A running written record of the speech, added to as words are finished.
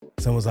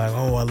Someone was like,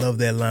 oh, I love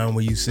that line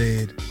where you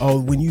said,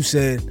 when you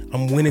said,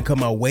 I'm winning because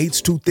my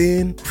weight's too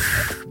thin.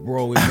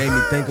 Bro, it made me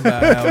think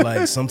about how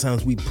like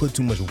sometimes we put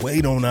too much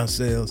weight on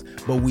ourselves,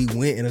 but we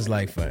win, and it's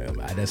like, fam,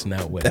 that's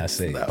not what I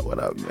said. That's not what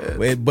I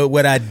meant. But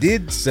what I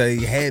did say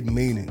had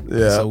meaning,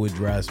 yeah. So it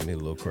drives me a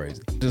little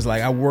crazy. Just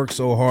like I work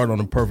so hard on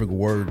a perfect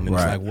word, and it's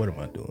like, what am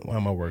I doing? Why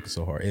am I working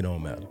so hard? It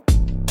don't matter.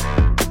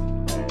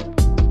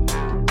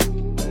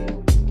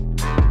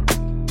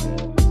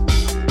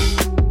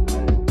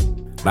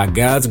 By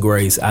God's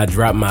grace, I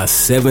dropped my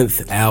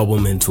 7th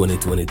album in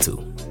 2022,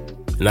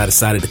 and I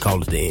decided to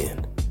call it The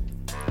End.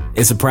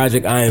 It's a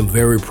project I am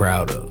very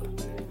proud of.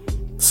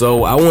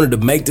 So I wanted to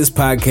make this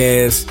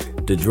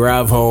podcast to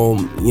drive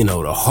home,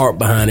 the heart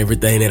behind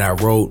everything that I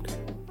wrote.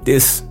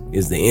 This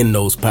is the End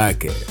Notes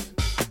Podcast.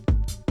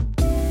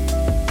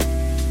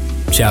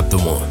 Chapter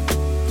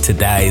 1, To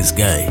Die Is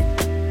Gain.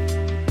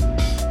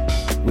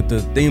 With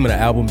the theme of the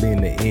album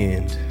being the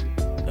end,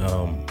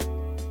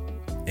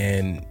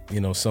 and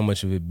so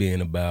much of it being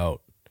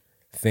about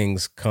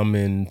things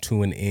coming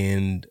to an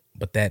end,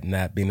 but that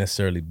not being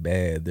necessarily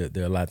bad.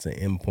 There are lots of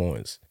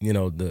endpoints.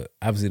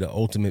 Obviously the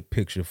ultimate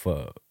picture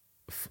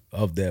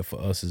of that for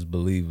us as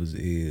believers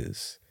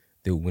is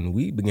that when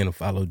we begin to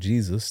follow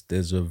Jesus,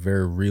 there's a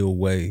very real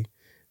way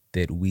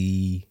that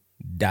we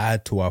die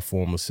to our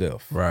former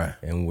self, right?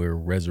 And we're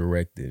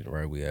resurrected,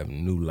 right? We have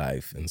new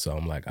life, and so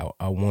I'm like,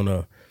 I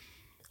want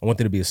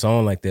there to be a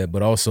song like that,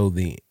 but also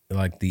the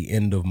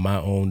end of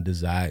my own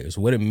desires.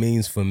 What it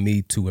means for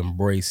me to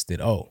embrace that,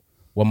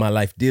 what my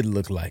life did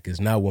look like is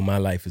not what my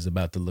life is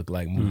about to look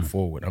like moving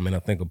forward. I mean, I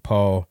think of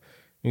Paul,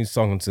 he's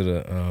talking to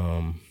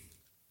the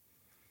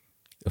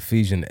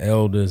Ephesian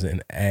elders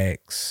in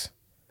Acts.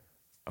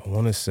 I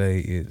want to say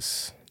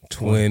it's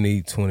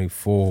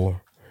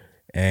 2024.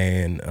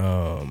 And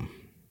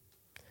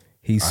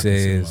he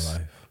says,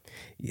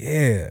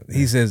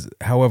 he says,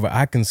 however,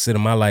 I consider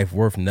my life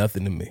worth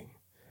nothing to me.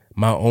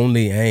 My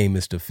only aim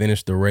is to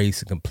finish the race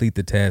and complete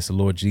the task the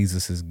Lord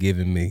Jesus has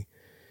given me,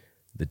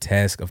 the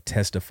task of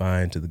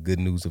testifying to the good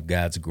news of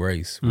God's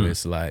grace, where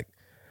it's like,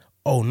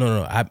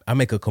 I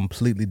make a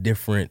completely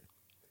different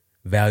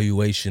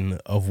valuation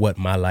of what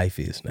my life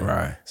is now.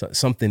 Right. So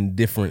something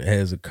different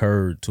has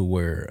occurred to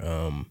where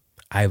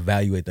I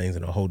evaluate things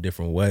in a whole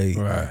different way.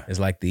 Right. It's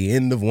like the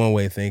end of one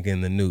way of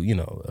thinking, the new,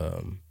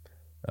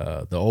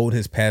 the old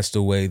has passed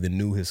away, the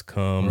new has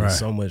come. Right. There's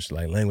so much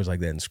like language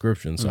like that in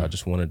scripture, and so I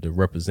just wanted to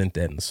represent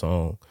that in the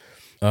song.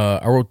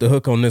 I wrote the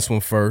hook on this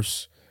one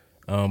first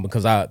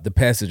because the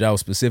passage I was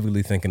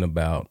specifically thinking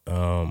about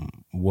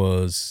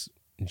was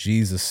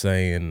Jesus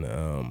saying,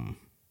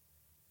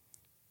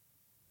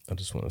 I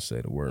just want to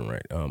say the word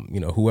right.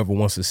 Whoever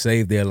wants to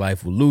save their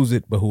life will lose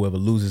it, but whoever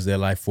loses their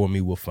life for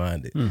me will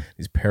find it.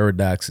 These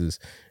paradoxes.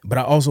 But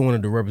I also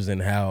wanted to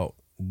represent how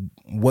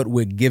what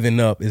we're giving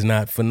up is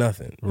not for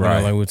nothing.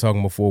 Right. Like we were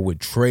talking before, we're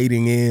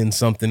trading in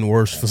something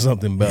worse for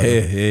something better.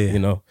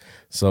 Yeah.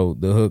 So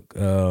the hook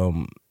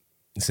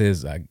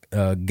says, I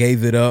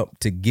gave it up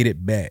to get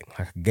it back.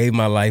 I gave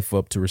my life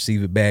up to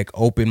receive it back.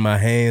 Open my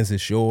hands,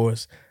 it's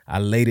yours. I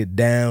laid it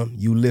down,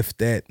 you lift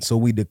that. So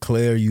we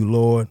declare you,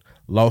 Lord.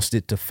 Lost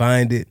it to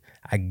find it.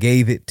 I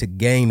gave it to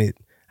gain it.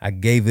 I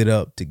gave it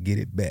up to get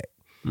it back.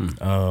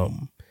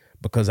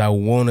 Because I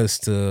want us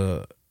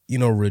to,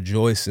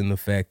 rejoice in the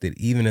fact that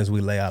even as we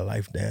lay our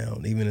life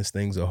down, even as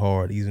things are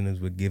hard, even as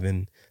we're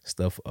giving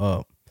stuff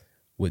up,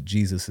 what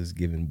Jesus has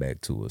given back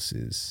to us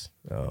is,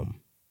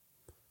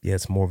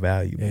 it's more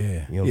valuable.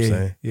 Yeah. You know what I'm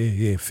saying?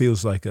 Yeah. It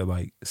feels like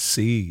a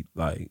seed,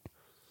 like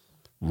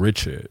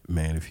Richard,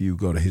 man, if you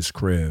go to his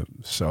crib.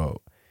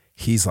 So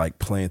he's like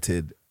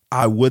planted,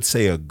 I would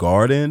say a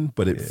garden,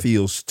 but it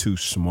feels too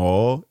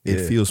small.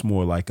 It feels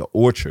more like an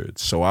orchard.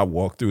 So I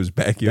walked through his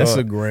backyard. That's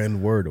a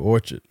grand word,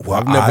 orchard. Well,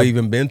 I've never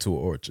even been to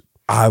an orchard.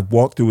 I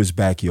walked through his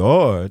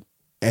backyard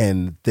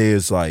and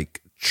there's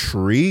like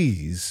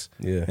trees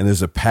and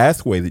there's a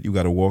pathway that you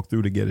got to walk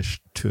through to get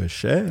to a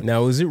shed.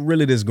 Now, is it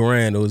really this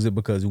grand, or is it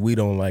because we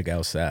don't like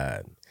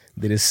outside?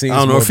 That it seems I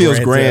don't know, it feels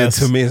grand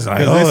to me. It's like,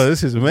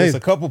 this is amazing. There's a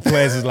couple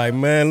places like,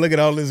 man, look at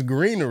all this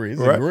greenery.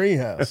 It's a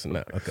greenhouse.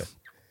 No, okay.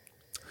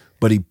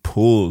 But he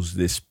pulls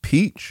this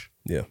peach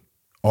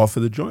off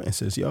of the joint and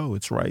says, yo,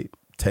 it's right.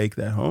 Take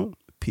that home.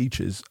 Peach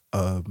is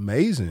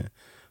amazing.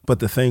 But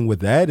the thing with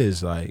that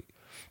is like,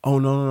 oh,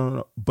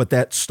 no. But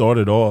that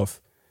started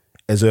off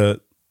as a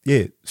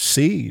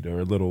seed or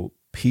a little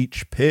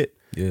peach pit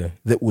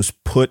that was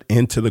put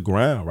into the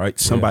ground, right?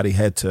 Somebody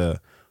had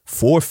to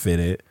forfeit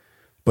it.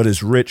 But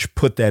as Rich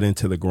put that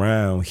into the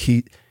ground,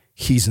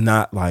 he's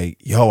not like,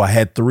 yo, I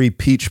had 3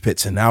 peach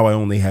pits and now I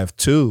only have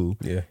 2.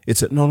 Yeah.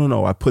 It's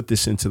no. I put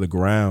this into the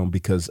ground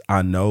because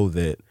I know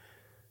that,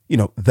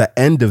 the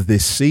end of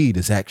this seed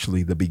is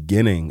actually the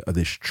beginning of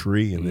this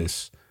tree and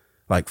this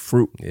like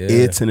fruit. Yeah.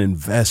 It's an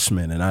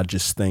investment. And I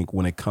just think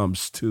when it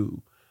comes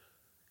to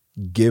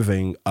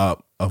giving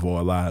up of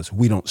our lives,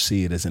 we don't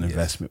see it as an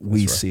investment.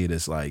 We see it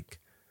as like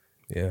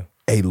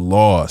a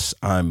loss.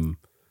 I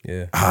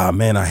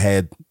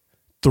had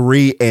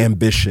 3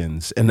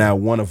 ambitions and now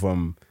one of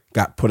them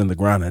got put in the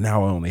ground, and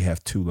now I only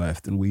have 2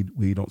 left, and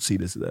we don't see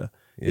this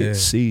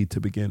seed to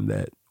begin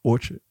that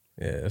orchard.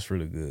 Yeah, that's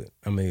really good.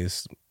 I mean,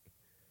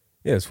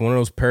 it's one of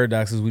those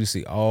paradoxes we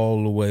see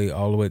all the way,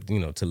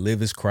 to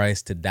live is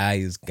Christ, to die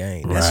is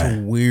gain. That's a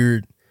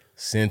weird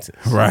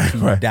sentence.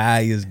 Right.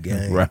 Die is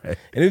gain. Right. And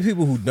there's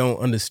people who don't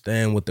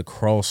understand what the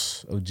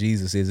cross of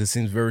Jesus is. It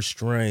seems very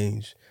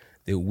strange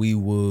that we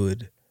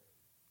would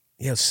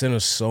center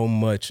so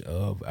much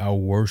of our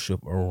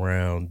worship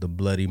around the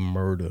bloody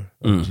murder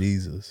of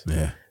Jesus.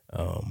 Yeah.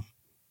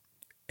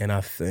 And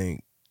I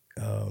think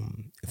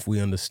if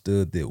we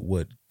understood that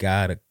what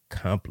God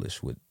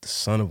accomplished, what the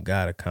Son of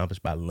God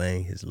accomplished by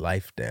laying his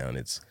life down,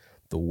 it's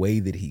the way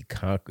that he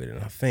conquered. And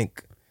I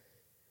think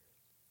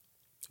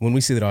when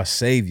we see that our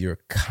Savior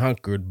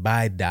conquered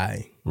by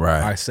dying,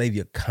 our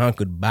Savior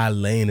conquered by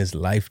laying his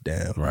life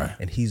down,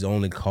 and he's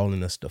only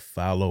calling us to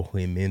follow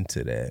him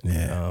into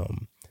that,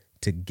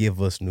 to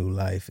give us new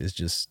life, is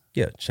just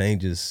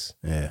changes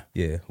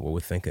what we're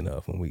thinking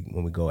of when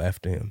we go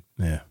after him.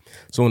 Yeah.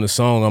 So in the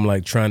song, I'm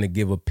like trying to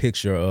give a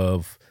picture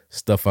of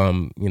stuff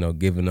I'm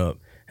giving up.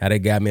 How they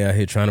got me out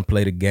here trying to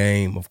play the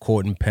game of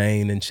courting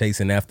pain and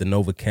chasing after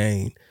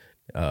Novocaine.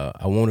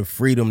 I wanted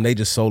freedom, they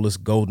just sold us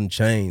golden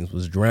chains.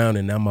 Was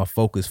drowning, now my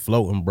focus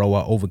floating, bro,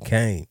 I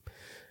overcame.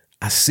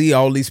 I see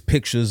all these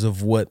pictures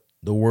of what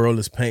the world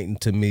is painting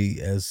to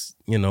me as,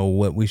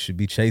 what we should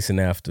be chasing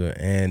after,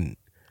 and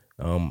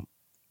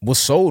was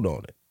sold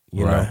on it,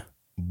 you know.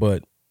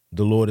 But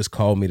the Lord has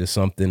called me to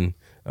something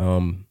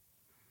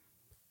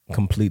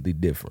completely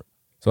different.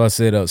 So I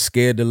said,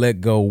 scared to let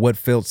go. What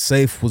felt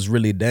safe was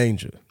really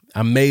danger.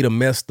 I made a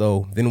mess,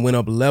 though, then went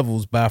up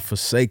levels by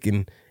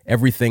forsaking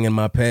everything in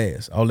my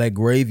past. All that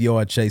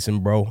graveyard chasing,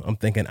 bro, I'm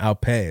thinking I'll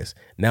pass.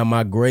 Now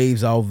my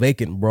grave's all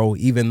vacant, bro,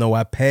 even though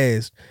I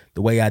passed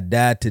the way I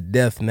died to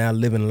death, now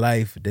living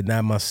life,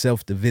 deny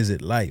myself to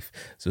visit life.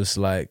 So it's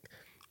like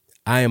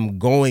I am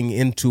going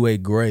into a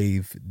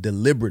grave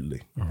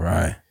deliberately.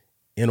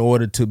 In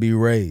order to be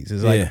raised.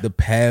 It's like the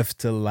path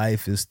to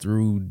life is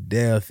through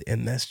death,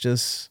 and that's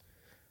just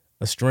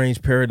a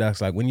strange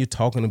paradox. Like when you're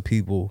talking to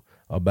people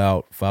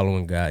about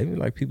following God, even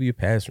like people you're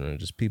pastoring,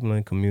 just people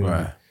in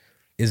community,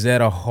 is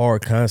that a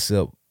hard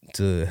concept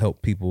to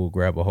help people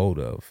grab a hold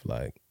of?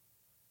 Like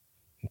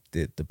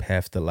that the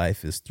path to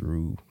life is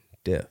through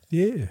death.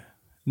 Yeah.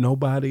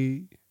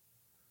 Nobody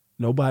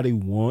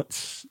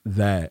wants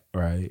that,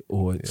 right?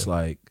 Or it's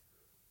like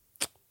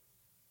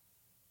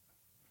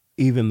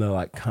even the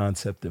like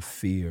concept of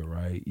fear,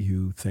 right?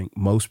 You think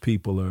most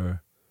people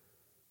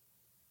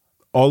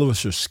all of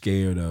us are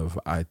scared of,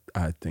 I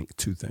think,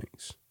 2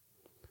 things.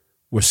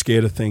 We're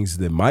scared of things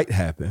that might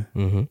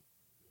happen,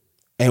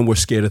 and we're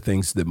scared of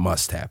things that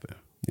must happen.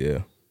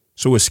 Yeah.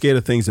 So we're scared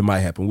of things that might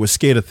happen. We're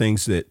scared of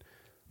things that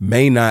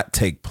may not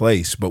take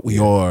place, but we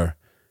are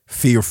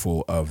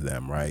fearful of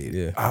them, right?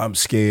 Yeah. I'm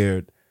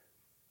scared.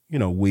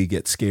 We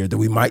get scared that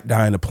we might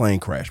die in a plane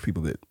crash,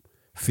 people that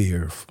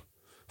fear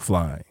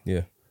flying.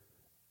 Yeah.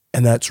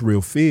 And that's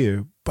real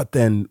fear. But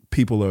then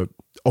people are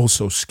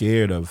also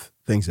scared of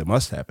things that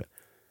must happen.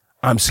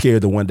 I'm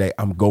scared that one day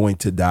I'm going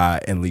to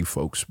die and leave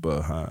folks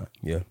behind.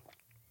 Yeah.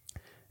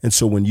 And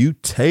so when you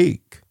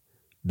take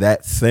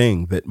that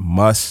thing that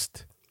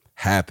must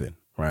happen,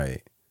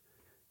 right,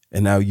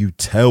 and now you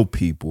tell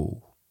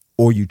people,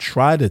 or you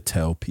try to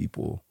tell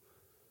people,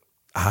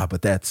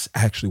 but that's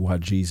actually why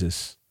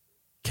Jesus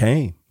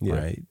came,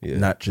 right? Yeah.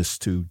 Not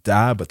just to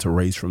die, but to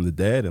raise from the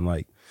dead. And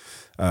like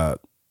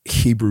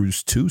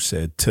Hebrews 2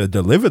 said, to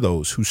deliver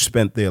those who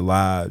spent their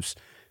lives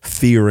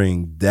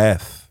fearing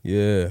death.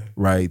 Yeah.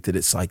 Right? That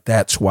it's like,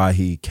 that's why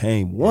he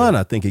came. One,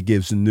 I think it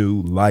gives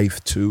new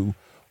life to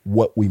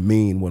what we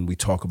mean when we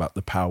talk about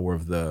the power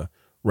of the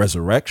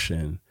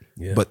resurrection.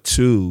 Yeah. But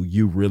 2,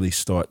 you really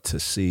start to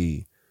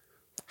see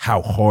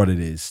how hard it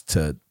is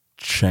to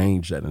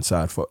change that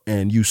inside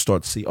and you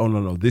start to see, oh,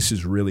 no, this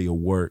is really a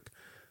work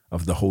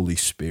of the Holy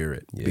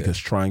Spirit, because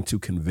trying to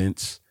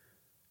convince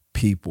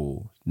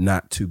people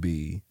not to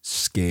be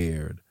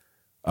scared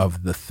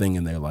of the thing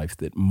in their life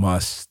that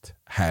must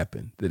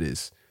happen, that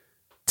is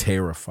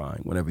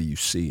terrifying whenever you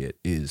see it,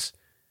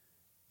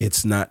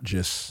 it's not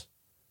just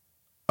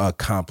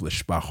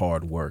accomplished by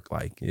hard work.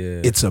 Like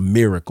it's a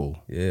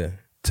miracle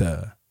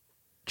to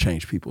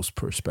change people's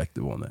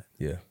perspective on that.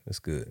 Yeah, that's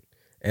good.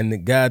 And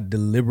that God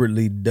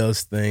deliberately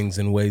does things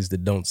in ways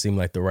that don't seem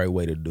like the right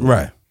way to do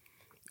it.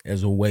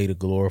 As a way to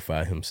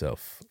glorify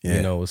himself.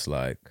 It's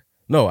like,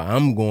 no,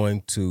 I'm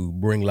going to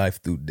bring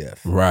life through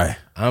death.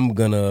 I'm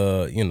going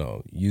to,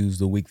 use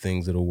the weak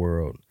things of the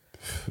world.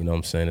 You know what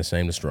I'm saying? To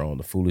shame the strong,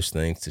 the foolish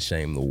things to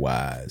shame the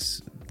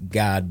wise.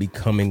 God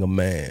becoming a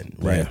man,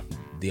 right?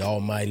 The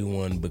Almighty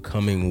One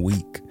becoming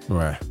weak.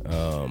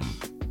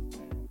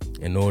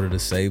 In order to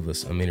save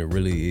us. I mean, it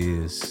really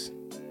is.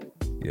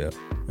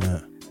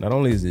 Not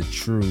only is it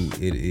true,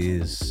 it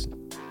is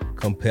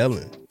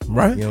compelling. You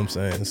know what I'm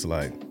saying? It's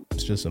like,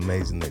 it's just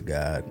amazing that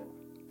God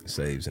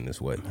saves in this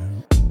way.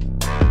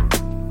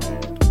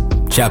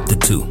 Chapter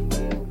 2,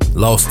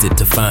 Lost It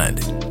to Find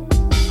It.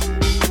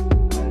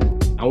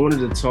 I wanted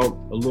to talk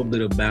a little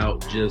bit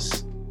about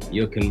just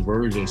your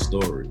conversion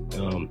story.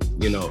 I'm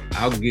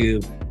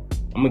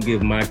gonna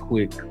give my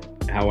quick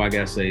how I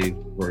got saved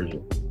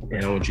version,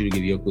 and I want you to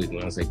give your quick.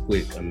 When I say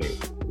quick, I mean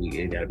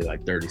it gotta be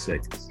like 30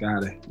 seconds.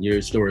 Got it.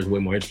 Your story is way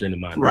more interesting than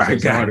mine.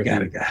 Right, got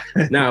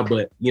it. Now,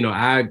 but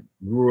I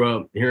grew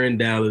up here in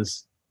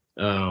Dallas.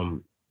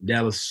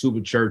 Dallas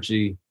super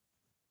churchy.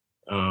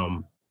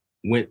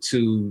 Went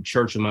to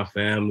church with my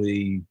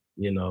family,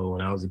 when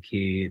I was a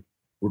kid.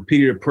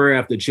 Repeated a prayer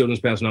after children's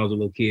pastor when I was a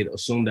little kid.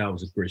 Assumed I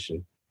was a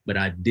Christian, but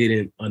I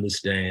didn't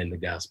understand the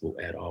gospel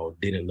at all.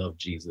 Didn't love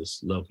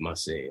Jesus. Loved my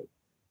sin.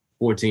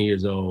 14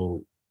 years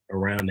old.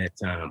 Around that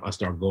time, I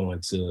started going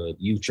to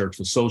youth church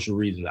for social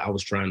reasons. I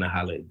was trying to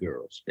holler at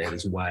girls. That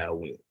is why I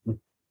went.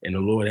 And the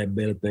Lord had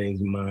better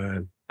things in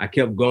mind. I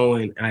kept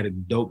going. I had a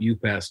dope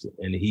youth pastor,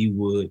 and he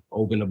would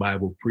open the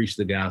Bible, preach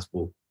the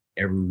gospel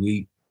every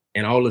week.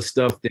 And all the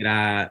stuff that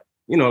I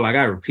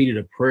repeated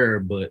a prayer,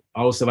 but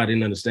all the stuff I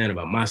didn't understand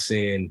about my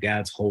sin,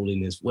 God's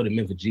holiness, what it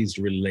meant for Jesus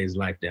to really lay his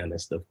life down,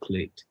 that stuff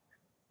clicked.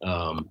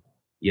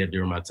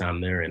 During my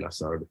time there, and I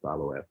started to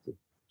follow after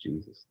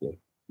Jesus.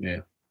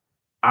 Yeah.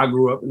 I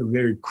grew up in a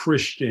very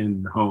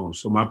Christian home.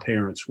 So my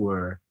parents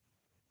were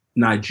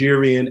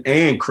Nigerian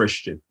and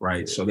Christian,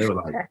 right? So they were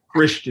like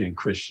Christian.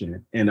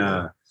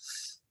 And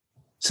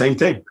same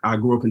thing. I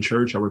grew up in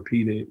church. I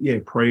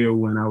repeated, prayer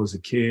when I was a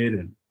kid.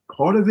 And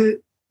part of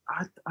it,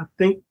 I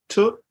think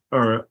took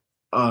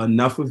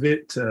enough of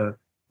it to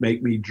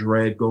make me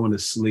dread going to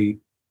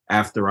sleep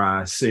after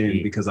I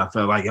sinned because I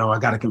felt like, I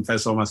got to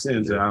confess all my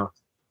sins. And I'll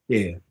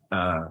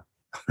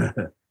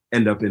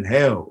end up in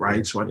hell,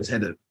 right? So I just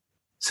had a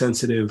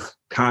sensitive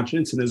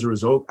conscience. And as a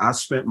result, I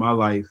spent my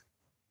life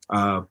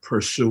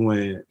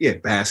pursuing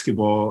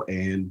basketball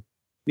and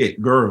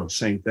girls,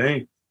 same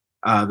thing.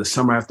 The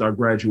summer after I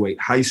graduate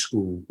high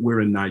school, we're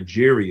in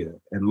Nigeria.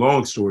 And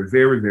long story,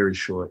 very, very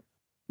short,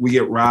 we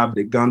get robbed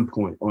at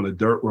gunpoint on a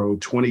dirt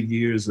road 20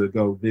 years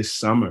ago this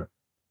summer.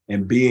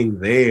 And being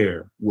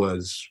there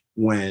was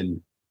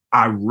when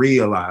I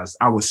realized,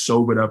 I was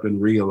sobered up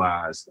and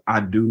realized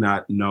I do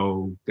not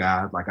know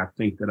God like I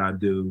think that I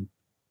do.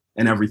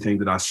 And everything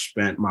that I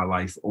spent my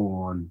life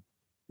on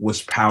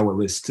was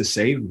powerless to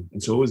save me.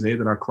 And so it was there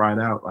that I cried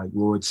out, like,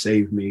 Lord,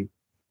 save me.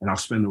 And I'll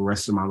spend the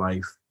rest of my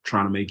life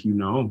trying to make you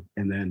known.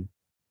 And then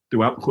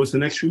throughout the course of the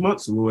next few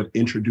months, the Lord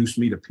introduced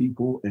me to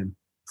people and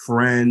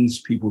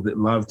friends, people that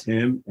loved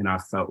him. And I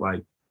felt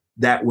like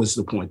that was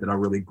the point that I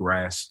really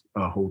grasped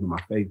a hold of my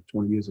faith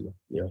 20 years ago.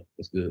 Yeah,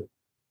 that's good.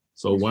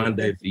 So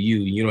Wande, for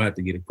you don't have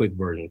to get a quick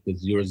version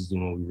because yours is the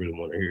one we really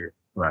want to hear.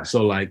 Right.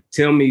 So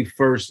tell me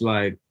first,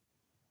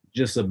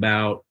 just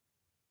about,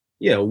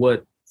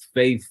 what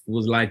faith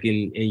was like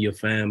in your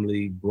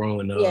family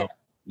growing up.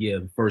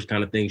 The first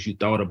kind of things you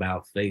thought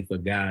about faith or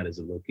God as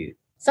a little kid.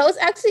 So it's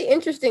actually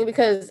interesting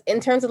because in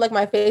terms of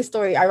my faith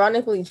story,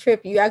 ironically,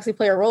 Trip, you actually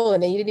play a role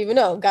in it. You didn't even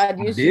know. God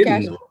used you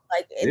casually,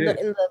 in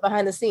the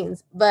behind the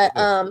scenes. But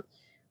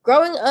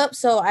growing up,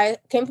 so I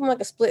came from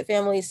a split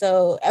family.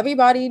 So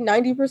everybody,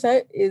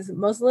 90% is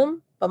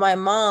Muslim, but my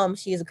mom,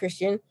 she is a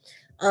Christian.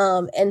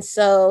 And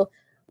so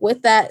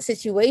with that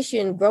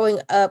situation, growing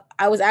up,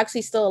 I was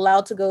actually still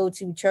allowed to go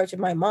to church with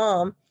my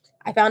mom.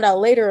 I found out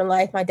later in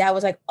life, my dad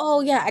was like,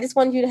 oh yeah, I just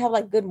wanted you to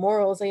have good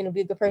morals and,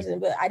 be a good person,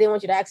 but I didn't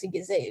want you to actually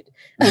get saved.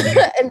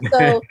 And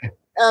so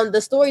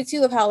the story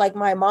too of how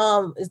my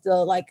mom is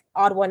the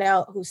odd one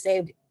out who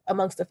saved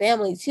amongst the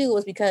family too,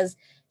 was because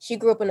she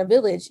grew up in a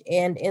village,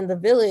 and in the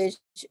village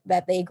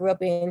that they grew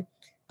up in,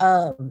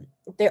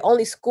 their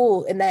only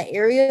school in that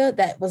area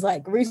that was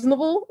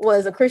reasonable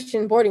was a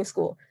Christian boarding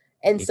school.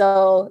 And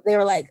so they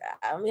were like,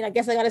 I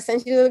guess I got to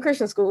send you to the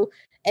Christian school.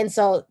 And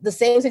so the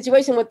same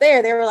situation with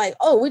there, they were like,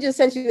 oh, we just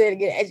sent you there to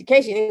get an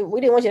education.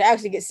 We didn't want you to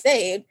actually get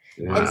saved.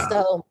 Wow. And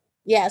so,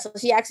 so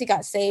she actually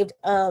got saved.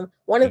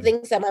 One of the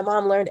things that my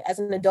mom learned as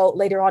an adult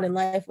later on in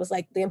life was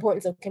the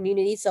importance of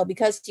community. So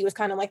because she was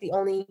kind of the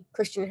only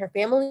Christian in her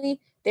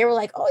family, they were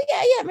like, oh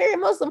yeah, marry a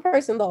Muslim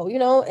person though,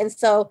 And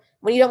so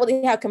when you don't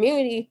really have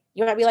community,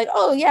 you might be like,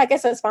 oh yeah, I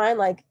guess that's fine.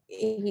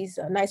 He's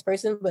a nice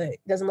person, but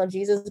doesn't love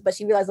Jesus. But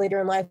she realized later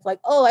in life,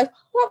 oh, I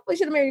probably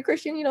should have married a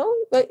Christian,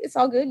 but it's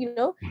all good,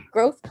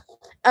 growth.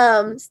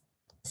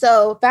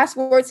 So fast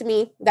forward to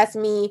me, that's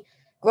me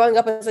growing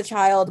up as a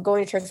child,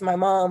 going to church with my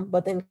mom,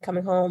 but then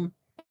coming home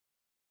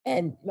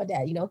and my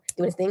dad, doing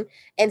his thing.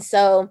 And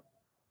so,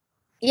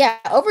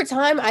 over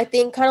time, I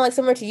think kind of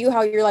similar to you,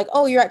 how you're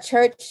oh, you're at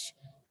church.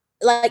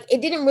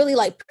 It didn't really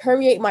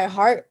permeate my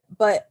heart,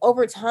 but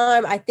over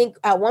time, I think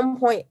at one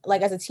point,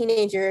 as a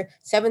teenager,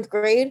 7th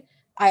grade,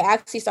 I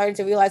actually started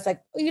to realize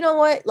you know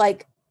what,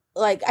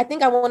 I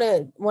think I want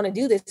to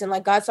do this.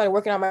 And God started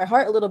working on my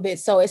heart a little bit.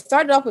 So it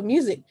started off with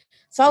music.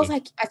 So I was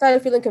I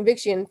started feeling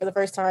conviction for the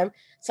first time.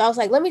 So I was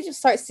let me just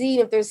start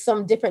seeing if there's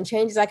some different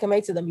changes I can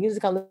make to the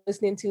music I'm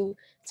listening to.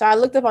 So I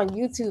looked up on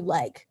YouTube,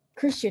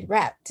 Christian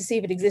rap to see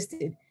if it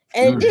existed.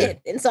 And it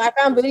did. And so I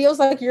found videos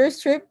like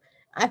yours, Trip.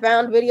 I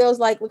found videos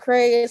like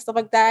Lecrae and stuff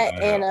like that. Wow.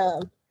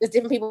 And there's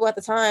different people at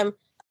the time.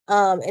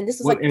 And this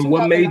was and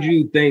what made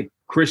you think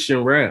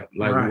Christian rap?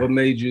 What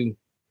made you?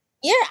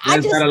 Yeah,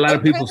 That's not a lot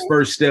of people's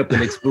first step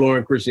in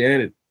exploring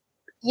Christianity.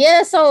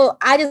 Yeah, so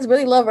I just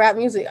really love rap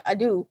music. I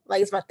do.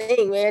 Like, it's my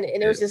thing, man.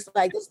 And it was just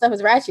like, this stuff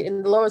is ratchet,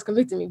 and the Lord was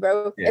convicting me,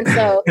 bro. Yeah. And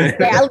so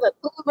I looked at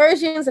cool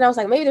versions, and I was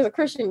like, maybe there's a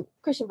Christian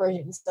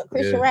version, so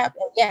Christian rap.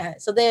 And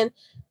so then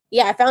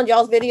I found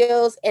y'all's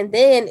videos, and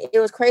then it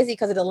was crazy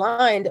because it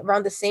aligned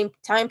around the same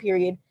time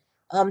period.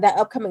 That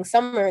upcoming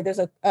summer, there's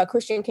a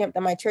Christian camp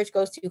that my church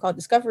goes to called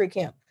Discovery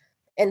Camp.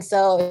 And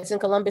so it's in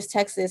Columbus,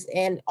 Texas,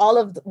 and all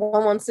of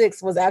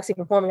 116 was actually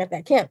performing at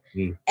that camp.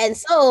 And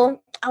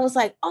so I was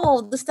like,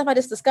 oh, the stuff I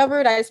just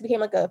discovered, I just became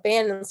like a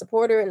fan and a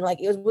supporter, and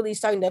like it was really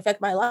starting to affect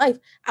my life.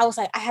 I was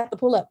like, I have to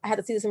pull up. I had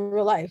to see this in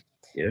real life.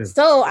 Yeah.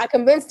 So I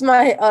convinced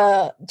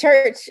my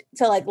church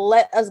to like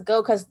let us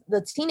go, because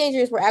the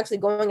teenagers were actually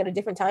going at a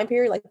different time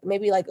period, like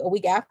maybe like a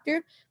week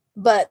after.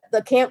 But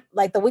the camp,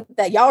 like the week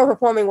that y'all were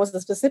performing, was the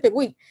specific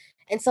week.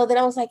 And so then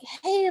I was like,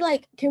 hey,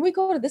 like, can we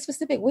go to this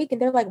specific week? And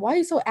they're like, why are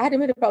you so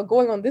adamant about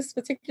going on this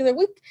particular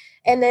week?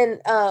 And then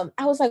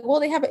I was like,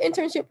 well, they have an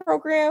internship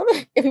program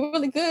if you're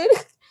really good.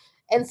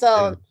 And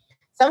so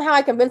somehow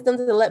I convinced them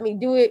to let me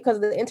do it because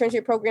of the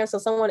internship program. So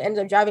someone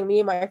ended up driving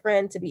me and my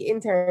friend to be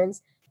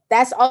interns.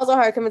 That's also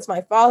how I convinced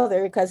my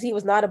father, because he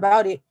was not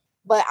about it.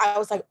 But I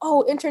was like,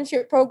 oh,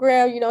 internship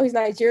program, you know, he's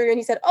Nigerian.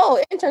 He said,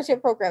 oh,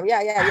 internship program. Yeah.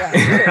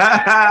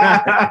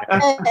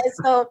 And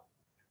so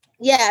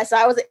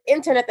I was an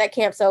intern at that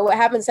camp. So what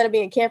happens, instead of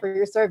being a camper,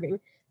 you're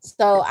serving.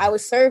 So I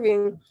was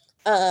serving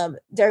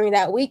during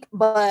that week.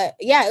 But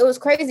yeah, it was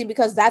crazy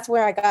because that's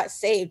where I got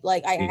saved.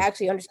 Like I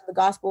actually understood the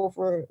gospel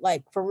for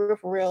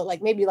real,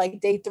 like maybe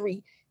like day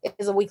 3. It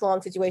is a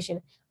week-long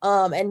situation.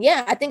 And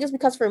yeah, I think it's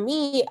because for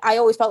me, I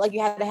always felt like you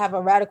had to have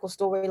a radical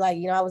story. Like,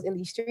 you know, I was in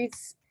these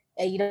streets,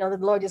 and, you know, the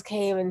Lord just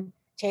came and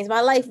changed my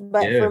life.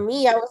 But for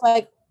me, I was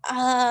like,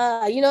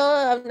 you know,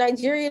 I'm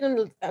Nigerian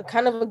and I'm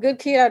kind of a good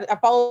kid. I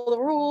follow the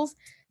rules.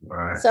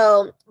 Right.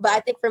 So, but I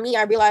think for me,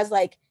 I realized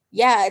like,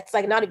 yeah, it's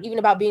like not even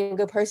about being a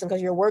good person,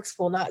 because your works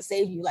will not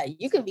save you. Like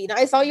you can be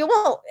nice all you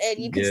want, and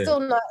you can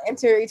still not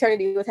enter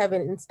eternity with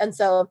heaven. And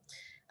so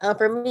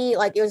for me,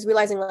 like it was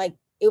realizing like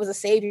it was a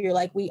savior.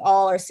 Like we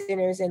all are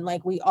sinners, and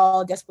like we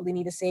all desperately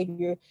need a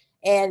savior.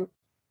 And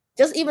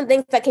just even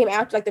things that came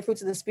after, like the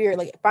fruits of the spirit,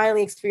 like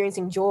finally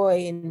experiencing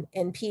joy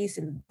and peace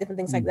and different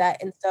things like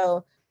that. And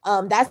so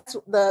that's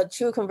the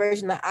true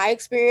conversion that I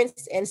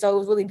experienced. And so it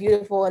was really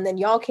beautiful. And then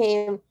y'all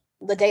came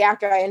the day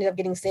after I ended up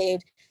getting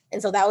saved.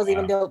 And so that was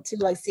even dope too,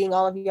 like seeing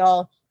all of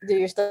y'all do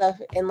your stuff.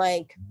 And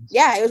like,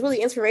 yeah, it was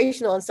really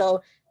inspirational. And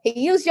so he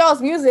used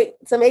y'all's music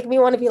to make me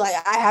want to be like,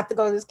 I have to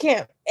go to this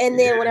camp. And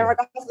then whenever I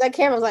got to that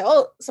camp, I was like,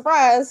 oh,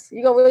 surprise,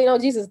 you gonna really know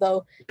Jesus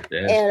though.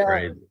 That's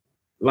crazy.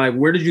 Like,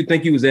 where did you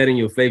think you was at in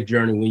your faith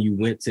journey when you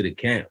went to the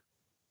camp?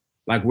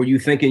 Like, were you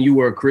thinking you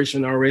were a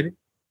Christian already?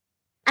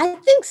 I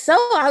think so.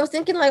 I was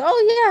thinking like,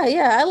 oh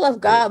yeah, I love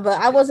God, but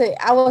I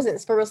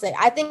wasn't for real sake.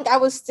 I think I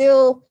was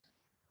still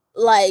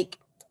like,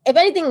 if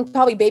anything,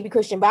 probably baby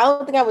Christian, but I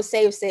don't think I was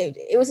saved.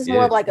 It was just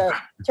more of like a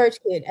church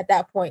kid at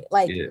that point.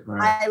 Like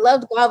I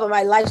loved God, but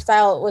my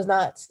lifestyle was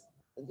not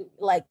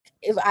like,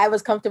 if I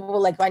was comfortable,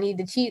 like if I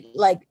needed to cheat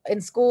like in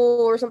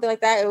school or something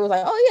like that, it was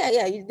like, oh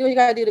yeah, you do what you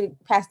gotta do to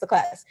pass the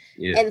class.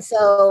 And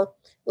so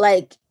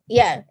like,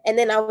 yeah, and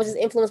then I was just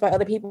influenced by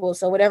other people.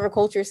 So whatever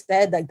culture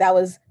said, like that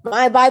was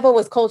my Bible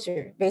was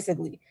culture,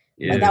 basically.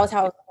 Like that was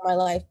how it was in my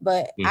life.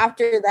 But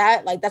after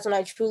that, like that's when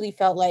I truly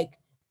felt like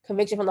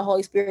conviction from the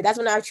Holy Spirit. That's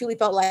when I truly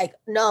felt like,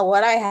 no,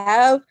 what I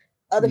have,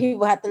 other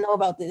people have to know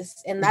about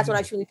this. And that's when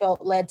I truly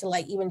felt led to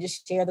like even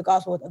just share the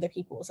gospel with other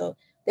people. So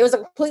there was a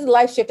complete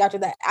life shift after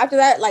that. After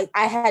that, like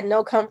I had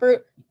no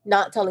comfort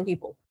not telling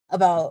people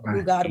about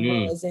who God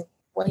was and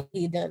what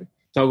he had done.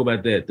 Talk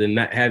about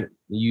that.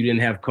 You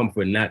didn't have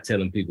comfort not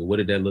telling people. What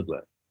did that look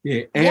like?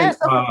 Yeah. And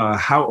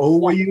how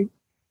old were you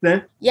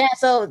then? Yeah,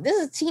 so this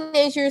is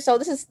teenager. So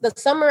this is the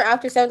summer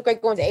after 7th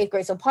grade going to 8th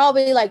grade. So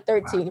probably like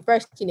 13,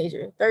 fresh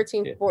teenager,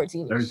 13,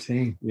 14.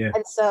 13, yeah.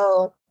 And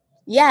so,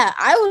 yeah,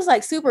 I was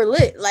like super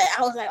lit. Like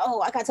I was like,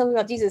 oh, I got to tell me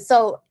about Jesus.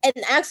 So, and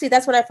actually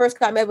that's when I first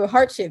got met with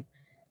hardship.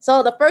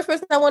 So the first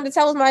person I wanted to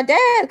tell was my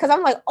dad, because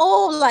I'm like,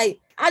 oh,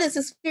 like I just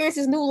experienced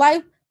this new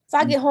life. So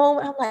I get home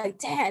and I'm like,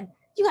 Dad,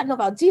 you got to know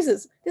about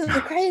Jesus. This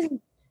is crazy.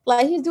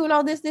 Like he's doing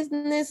all this,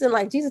 and this, and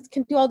like Jesus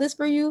can do all this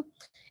for you.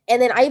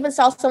 And then I even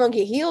saw someone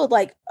get healed.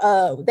 Like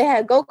they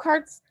had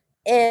go-karts,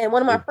 and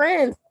one of my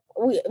friends,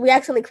 we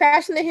accidentally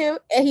crashed into him,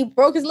 and he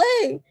broke his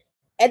leg.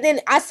 And then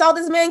I saw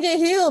this man get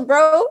healed,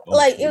 bro.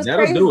 Like it was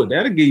crazy. Do it.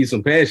 That'll give you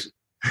some passion.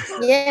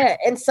 Yeah.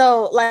 And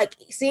so like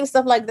seeing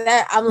stuff like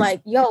that, I'm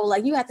like, yo,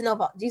 like you have to know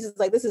about Jesus.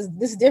 Like this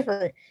is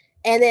different.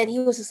 And then he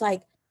was just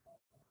like,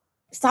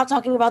 stop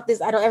talking about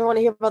this. I don't ever want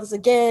to hear about this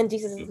again.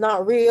 Jesus is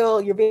not real.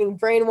 You're being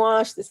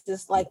brainwashed. This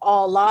is like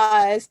all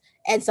lies.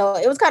 And so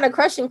it was kind of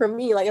crushing for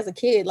me, like as a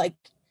kid, like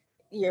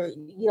your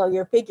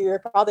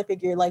father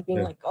figure, like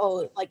being like,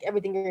 oh, like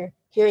everything you're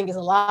hearing is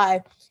a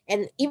lie.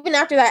 And even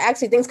after that,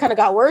 actually things kind of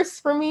got worse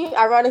for me.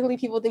 Ironically,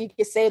 people think you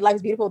get saved, life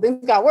is beautiful.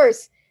 Things got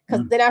worse.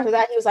 Because then after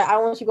that, he was like, I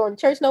don't want you going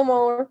to church no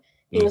more.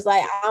 He was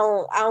like, I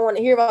don't want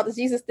to hear about this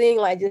Jesus thing.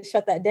 Like, just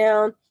shut that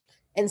down.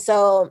 And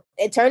so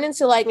it turned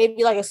into like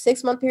maybe like a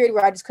 6-month period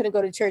where I just couldn't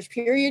go to church,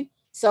 period.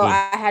 So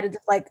I had to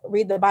just like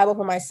read the Bible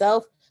for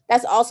myself.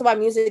 That's also why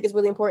music is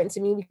really important to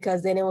me,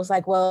 because then it was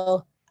like,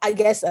 well, I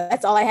guess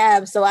that's all I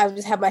have. So I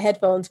just have my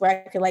headphones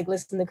where I can like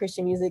listen to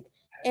Christian music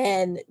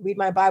and read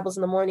my Bibles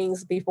in the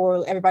mornings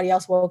before everybody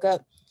else woke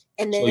up.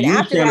 And then so you was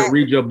after trying that, to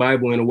read your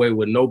Bible in a way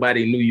where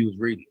nobody knew you was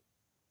reading.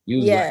 You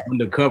was Yeah. like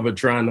undercover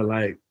trying to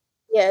like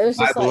it was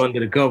just Bible like under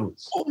the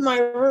covers. in my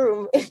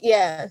room.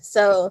 Yeah.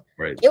 So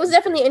Right. it was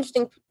definitely an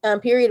interesting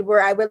period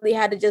where I really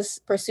had to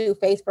just pursue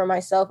faith for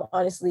myself,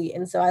 honestly.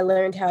 And so I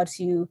learned how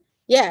to,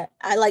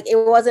 I like, it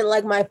wasn't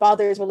like my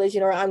father's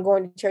religion or I'm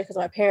going to church because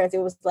of my parents. It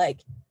was like,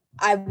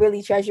 I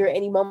really treasure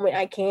any moment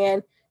I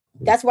can.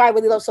 That's why I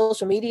really love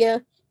social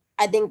media.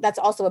 I think that's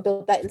also what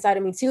built that inside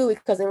of me too,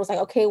 because it was like,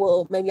 okay,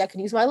 well, maybe I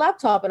could use my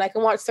laptop and I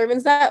can watch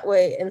sermons that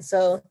way. And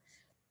so,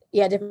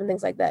 different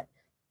things like that.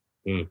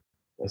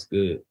 That's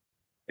good.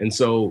 And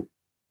so,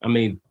 I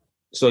mean,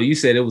 so you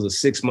said it was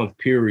a 6-month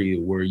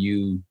period where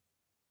you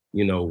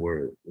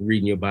were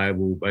reading your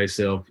Bible by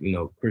yourself,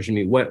 Christian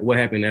music. What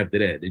happened after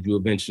that? Did you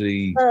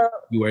eventually,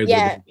 you were able to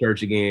go to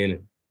church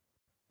again?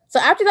 So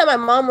after that, my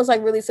mom was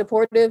like really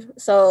supportive.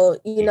 So,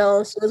 she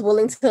was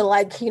willing to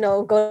like,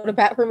 go to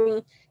bat for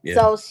me. Yeah.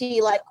 So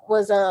she like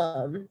was,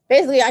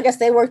 basically, I guess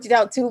they worked it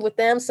out too with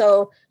them.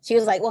 So she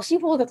was like, well, she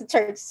pulled up to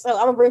church, so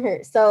I'm gonna bring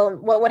her. So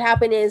what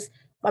happened is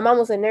my mom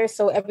was a nurse.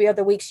 So every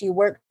other week she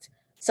worked.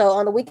 So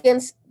on the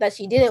weekends that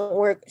she didn't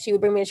work, she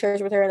would bring me to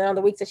church with her. And then on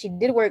the weeks that she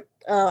did work,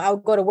 I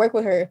would go to work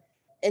with her.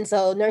 And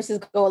so nurses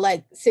go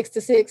like 6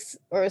 to 6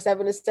 or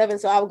 7 to 7.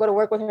 So I would go to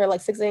work with her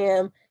like 6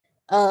 a.m.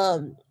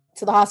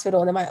 To the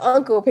hospital. And then my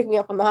uncle would pick me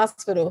up from the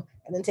hospital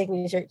and then take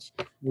me to church.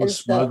 We're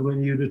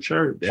smuggling you to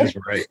church. That's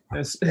right.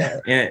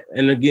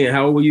 And again,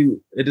 how old were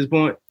you at this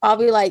point? I'll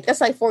be like,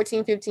 that's like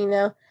 14, 15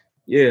 now.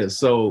 Yeah.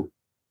 So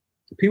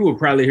people would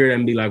probably hear that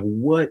and be like,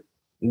 what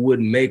would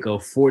make a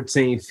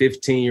 14,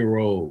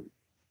 15-year-old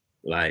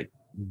like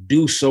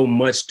do so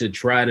much to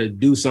try to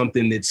do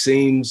something that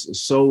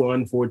seems so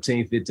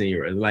 14,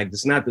 15-year-old? Like,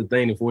 it's not the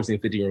thing that 14,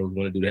 15-year-olds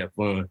want to do to have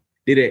fun.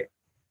 Did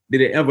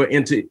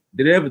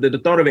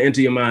the thought of it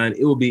enter your mind,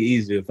 it would be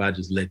easier if I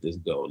just let this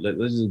go?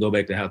 Let's just go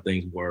back to how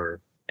things were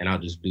and I'll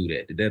just do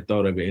that. Did that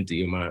thought ever enter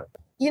your mind?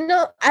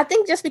 I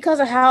think just because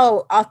of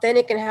how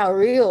authentic and how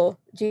real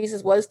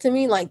Jesus was to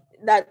me, like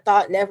that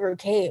thought never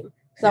came.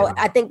 So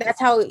I think that's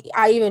how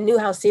I even knew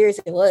how serious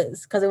it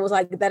was, because it was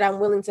like that I'm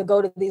willing to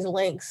go to these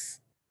lengths.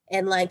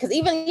 And like, because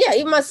even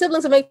my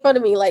siblings would make fun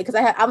of me, like,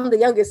 because I'm the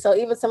youngest. So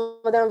even some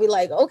of them would be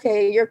like,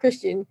 okay, you're a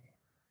Christian.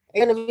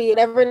 You're going to be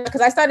whatever. Because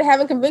I started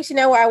having conviction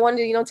now where I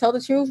wanted to, tell the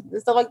truth and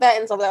stuff like that.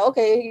 And so I'm like,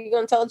 okay, you're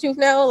going to tell the truth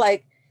now?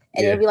 Like,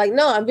 and they'll be like,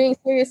 no, I'm being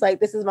serious.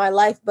 Like, this is my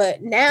life.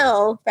 But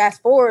now,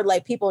 fast forward,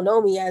 like, people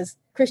know me as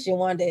Christian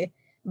Wande.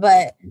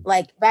 But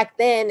like back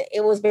then,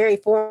 it was very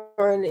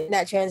foreign in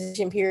that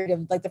transition period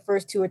of like the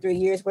first 2 or 3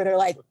 years where they're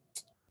like,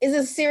 is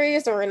this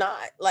serious or not?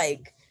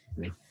 Like,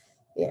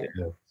 yeah.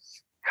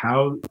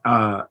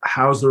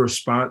 How's the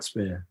response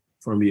been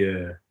from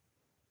your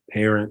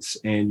parents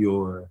and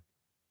your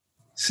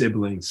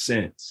siblings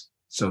since?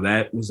 So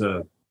that was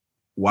a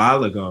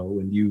while ago,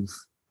 and you've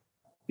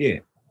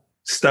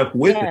stuck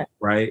with it,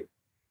 right?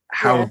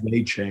 How have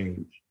they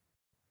changed?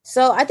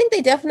 So I think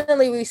they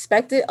definitely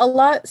respect it a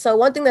lot. So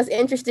one thing that's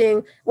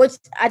interesting, which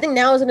I think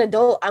now as an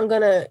adult,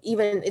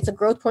 it's a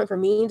growth point for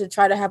me to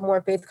try to have more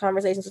faith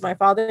conversations with my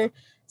father.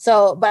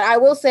 So, but I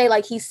will say,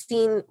 like, he's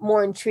seen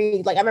more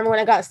intrigued. Like, I remember when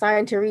I got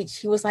signed to Reach,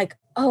 he was like,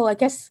 oh, I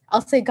guess I'll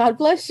say God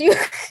bless you.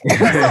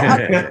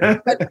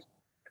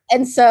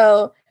 And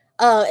so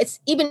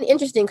it's even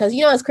interesting because,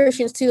 as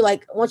Christians too,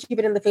 like once you've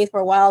been in the faith for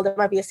a while, there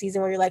might be a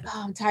season where you're like,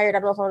 oh, I'm tired. I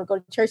don't know if I want to go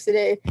to church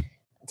today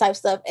type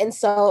stuff. And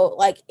so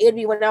like, it'd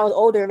be when I was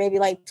older, maybe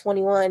like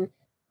 21,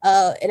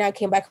 and I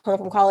came back home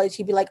from college,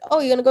 he'd be like, oh,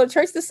 you're going to go to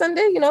church this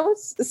Sunday?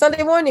 It's the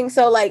Sunday morning.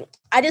 So like,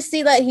 I just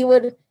see that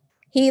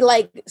he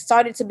like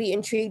started to be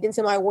intrigued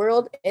into my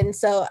world. And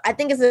so I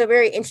think it's a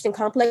very interesting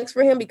complex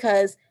for him,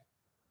 because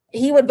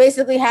he would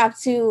basically have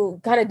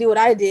to kind of do what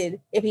I did.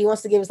 If he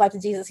wants to give his life to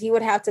Jesus, he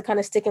would have to kind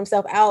of stick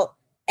himself out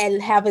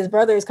and have his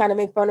brothers kind of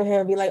make fun of him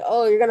and be like,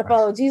 oh, you're going to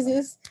follow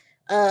Jesus.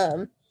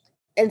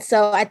 And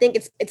so I think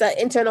it's an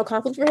internal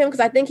conflict for him, because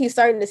I think he's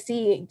starting to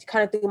see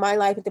kind of through my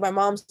life and through my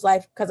mom's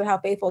life, because of how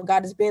faithful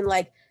God has been,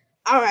 like,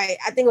 all right,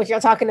 I think what you're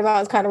talking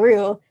about is kind of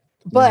real.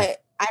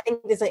 But I think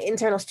there's an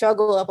internal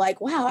struggle of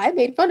like, wow, I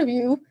made fun of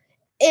you.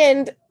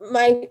 And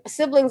my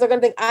siblings are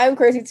going to think I'm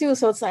crazy too.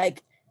 So it's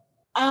like,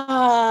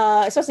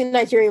 especially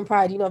Nigerian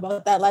pride,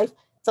 about that life.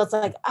 So it's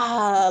like,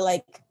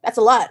 like that's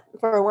a lot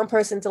for one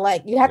person to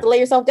like, you have to lay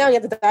yourself down. You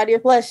have to die to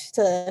your flesh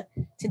to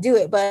do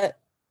it. But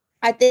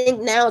I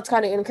think now it's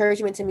kind of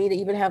encouragement to me to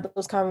even have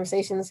those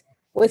conversations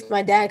with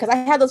my dad, because I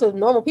had those with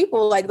normal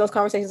people, like those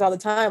conversations all the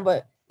time.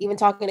 But even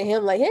talking to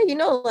him, like, hey,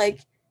 like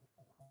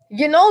you're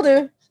getting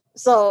older,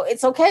 so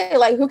it's okay.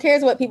 Like, who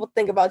cares what people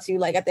think about you?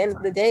 Like, at the end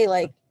of the day,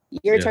 like,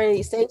 your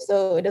eternity stakes,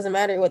 so it doesn't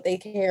matter what they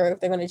care or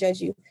if they're going to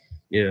judge you.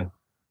 Yeah.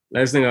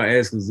 last thing I'll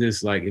ask is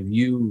this: like,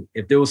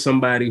 if there was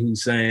somebody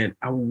who's saying,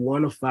 I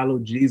want to follow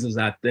Jesus,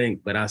 I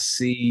think, but I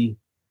see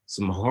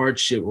some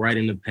hardship right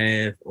in the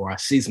path, or I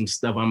see some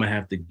stuff I'm gonna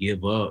have to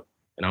give up,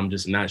 and I'm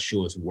just not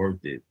sure it's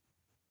worth it.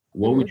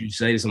 What would you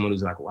say to someone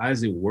who's like, why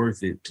is it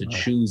worth it to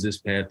choose this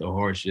path of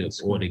hardship,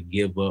 or to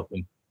give up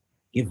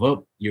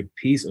your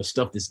peace or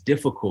stuff that's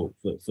difficult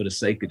for the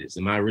sake of this?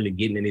 Am I really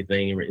getting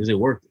anything? Is it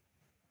worth it?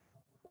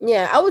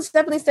 Yeah, I would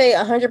definitely say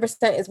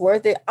 100% is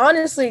worth it.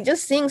 Honestly,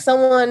 just seeing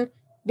someone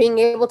being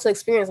able to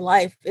experience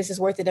life is just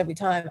worth it every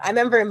time. I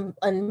remember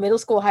in middle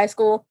school, high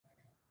school,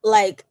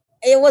 like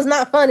it was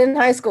not fun in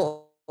high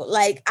school.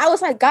 Like I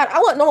was like, God, I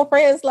want no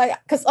friends. Like,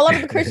 because a lot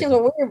of the Christians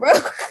were weird, bro.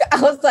 I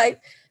was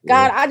like,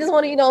 God, I just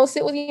want to,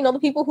 sit with, the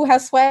people who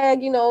have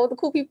swag, the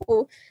cool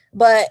people.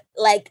 But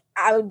like,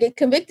 I would get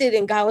convicted,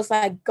 and God was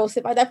like, go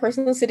sit by that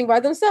person who's sitting by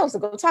themselves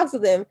and go talk to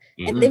them.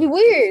 And they'd be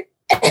weird.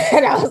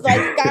 And I was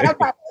like, God, I'm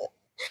not.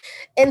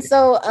 And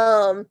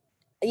so,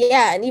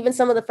 yeah, and even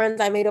some of the friends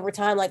I made over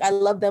time, like I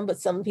love them, but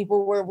some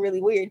people were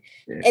really weird.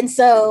 Yeah. And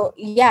so,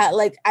 yeah,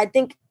 like I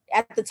think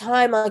at the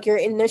time, like your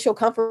initial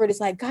comfort is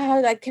like,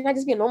 God, like, can I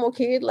just be a normal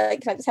kid?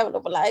 Like, can I just have a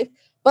normal life?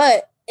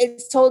 But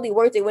it's totally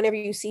worth it whenever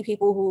you see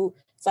people who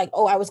it's like,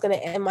 oh, I was going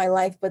to end my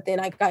life, but then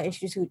I got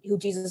introduced to who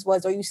Jesus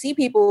was. Or you see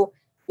people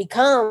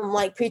become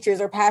like preachers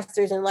or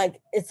pastors, and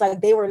like it's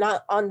like they were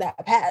not on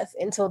that path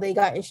until they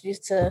got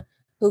introduced to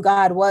who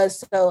God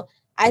was. So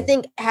I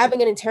think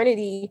having an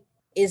eternity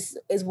is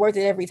worth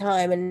it every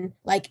time. And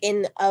like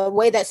in a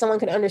way that someone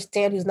can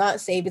understand who's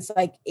not saved, it's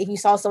like if you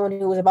saw someone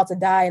who was about to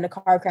die in a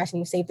car crash and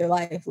you saved their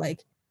life,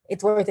 like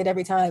it's worth it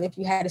every time. If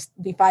you had to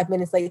be 5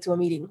 minutes late to a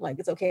meeting, like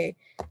it's okay.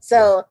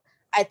 So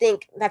I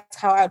think that's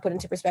how I would put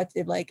into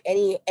perspective. Like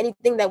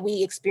anything that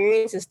we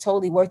experience is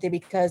totally worth it,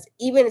 because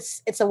even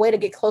it's a way to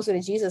get closer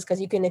to Jesus, because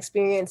you can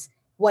experience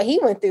what he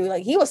went through.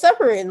 Like he was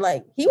suffering,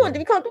 like he wanted to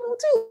be comfortable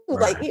too.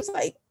 Right. Like he's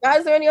like, God,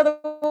 is there any other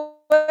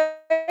way?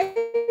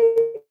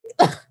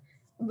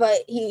 But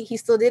he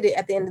still did it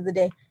at the end of the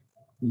day.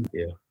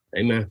 Yeah.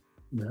 Amen.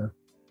 Yeah.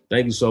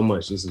 Thank you so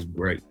much. This is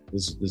great.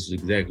 This is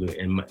exactly.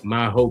 And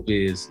my hope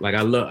is, like,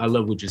 I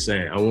love what you're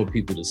saying. I want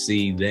people to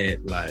see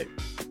that, like,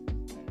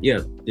 yeah,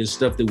 there's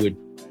stuff that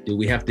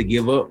we have to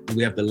give up,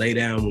 we have to lay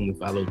down when we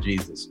follow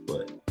Jesus.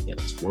 But yeah,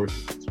 it's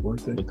worth it. It's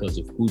worth it because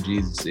of who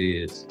Jesus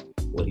is,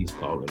 what he's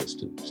calling us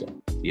to. So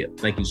yeah,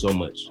 thank you so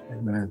much.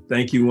 Amen.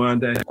 Thank you,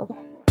 Wande.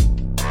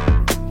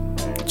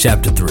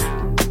 Chapter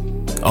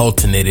 3,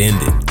 alternate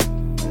ending.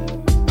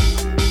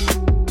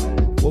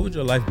 What would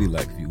your life be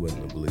like if you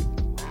wasn't a believer?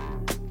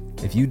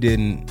 If you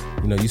didn't,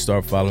 you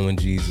start following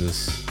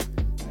Jesus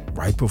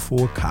right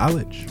before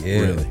college.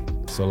 Yeah. Really.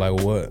 So like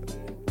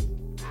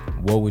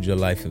what would your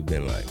life have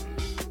been like?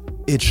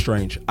 It's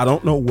strange. I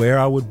don't know where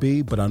I would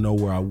be, but I know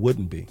where I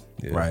wouldn't be.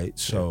 Yeah. Right.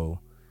 So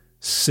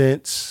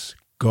since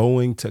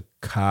going to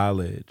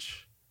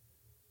college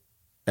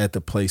at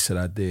the place that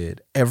I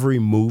did, every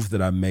move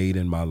that I made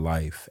in my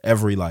life,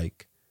 every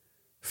like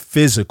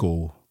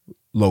physical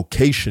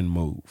location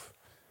move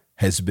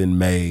has been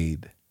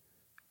made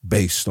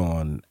based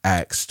on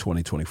Acts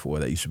 20:24.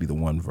 That used to be the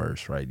one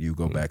verse, right? You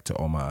go back to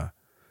all my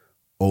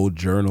old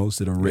journals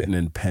that are written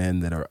in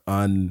pen that are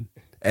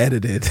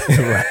unedited,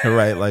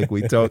 right? Like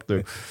we talked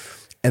through.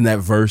 And that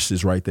verse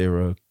is right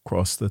there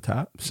across the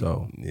top.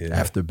 So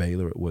after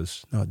Baylor, it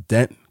was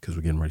Denton, because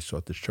we're getting ready to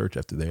start this church.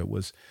 After there, it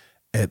was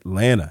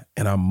Atlanta.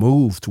 And I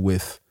moved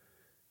with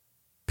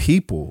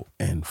people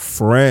and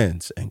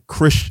friends and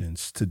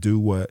Christians to do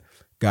what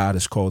God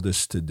has called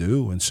us to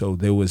do. And so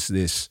there was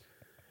this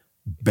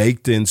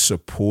baked in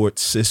support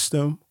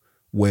system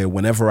where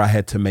whenever I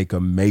had to make a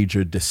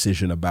major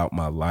decision about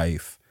my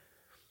life,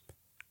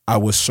 I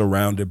was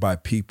surrounded by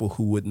people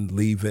who wouldn't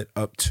leave it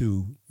up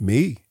to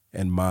me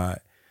and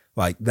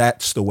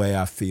that's the way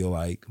I feel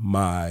like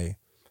my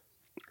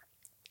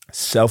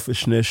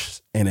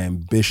selfishness and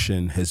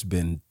ambition has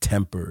been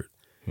tempered,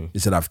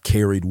 is that I've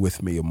carried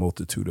with me a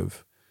multitude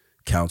of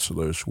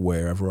counselors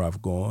wherever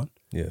I've gone.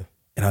 Yeah.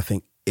 And I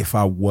think if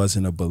I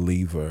wasn't a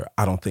believer,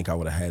 I don't think I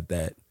would have had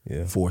that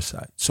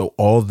foresight. So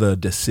all the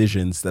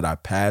decisions that I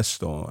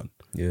passed on,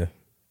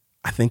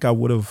 I think I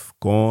would have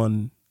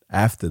gone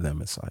after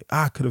them. It's like,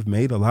 I could have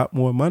made a lot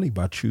more money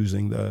by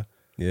choosing the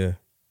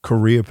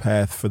career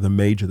path for the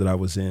major that I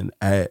was in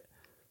at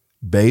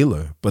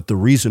Baylor. But the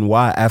reason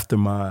why after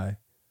my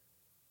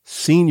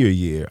senior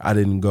year, I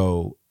didn't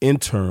go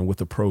intern with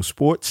the pro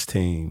sports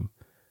team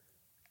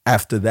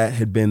after that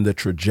had been the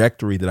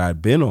trajectory that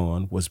I'd been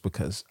on was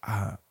because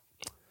I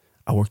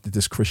worked at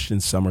this Christian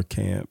summer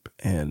camp,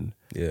 and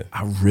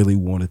I really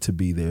wanted to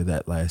be there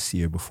that last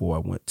year before I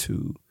went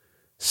to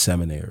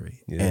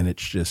seminary. And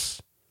it's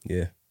just...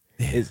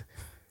 It's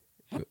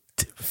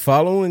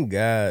following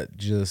God,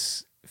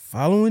 just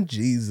following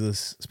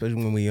Jesus, especially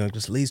when we're young,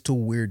 just leads to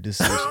weird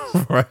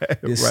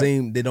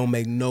decisions. They don't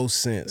make no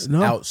sense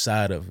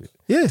outside of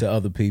it to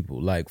other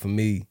people. Like for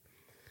me,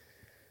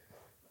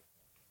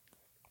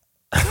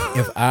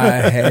 if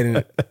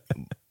I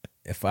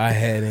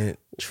hadn't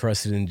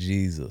trusted in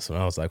Jesus when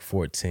I was like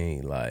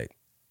 14, like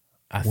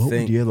what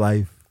would your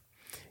life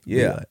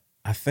Yeah,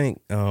 I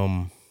think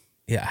I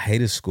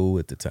hated school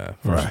at the time,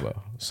 first of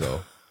all.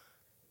 So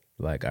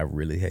like I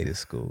really hated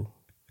school.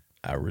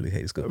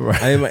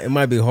 Right. It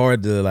might be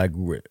hard to like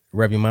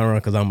wrap your mind around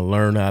because I'm a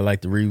learner. I like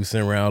to read,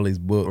 send around all these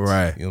books.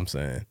 Right. You know what I'm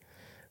saying?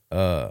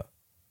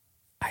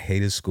 I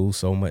hated school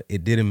so much.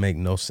 It didn't make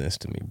no sense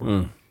to me,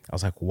 bro. I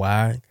was like,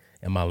 why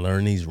am I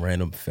learning these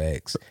random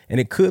facts? And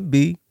it could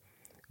be,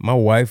 my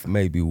wife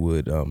maybe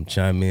would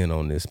chime in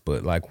on this,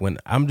 but like when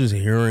I'm just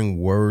hearing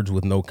words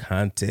with no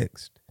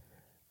context,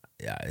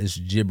 it's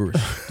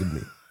gibberish to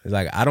me. It's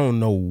like, I don't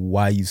know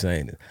why you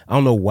saying it. I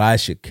don't know why I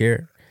should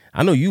care.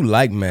 I know you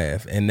like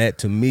math, and that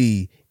to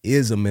me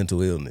is a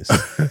mental illness,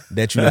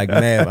 that you like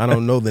math. I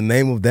don't know the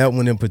name of that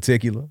one in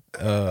particular,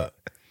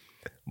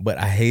 but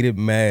I hated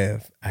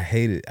math.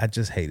 I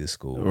just hated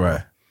school.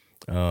 Right.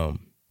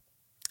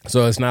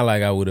 So it's not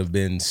like I would have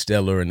been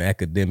stellar and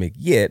academic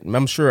yet.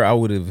 I'm sure I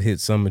would have hit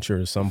some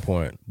maturity at some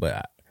point,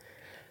 but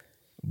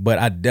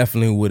I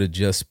definitely would have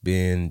just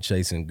been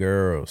chasing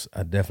girls.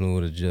 I definitely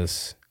would have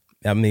just,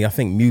 I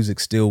think music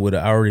still would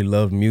have, I already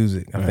loved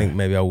music. I think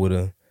maybe I would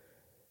have,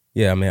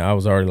 I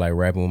was already like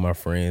rapping with my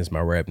friends. My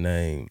rap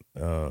name,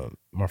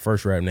 my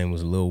first rap name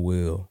was Lil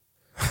Will,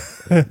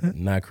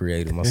 not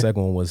creative. My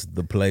second one was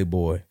The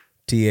Playboy,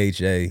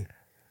 THAPLABOI.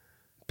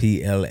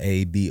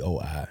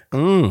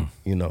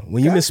 You know,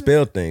 when you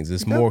misspell things,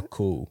 it's more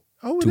cool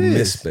to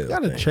misspell. You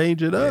gotta things.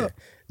 change it up.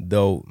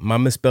 Though my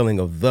misspelling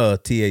of the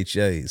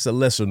THA, it's a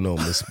lesser known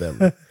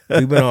misspelling.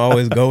 People don't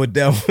always go with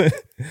that one.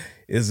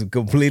 It's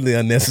completely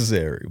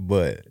unnecessary,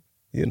 but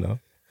you know,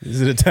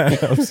 these are the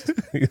times.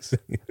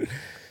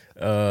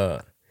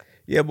 But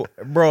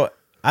bro,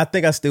 I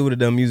think I still would have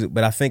done music,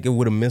 but I think it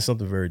would have meant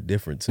something very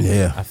different to me.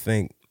 Yeah. I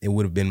think it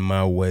would have been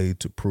my way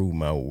to prove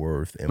my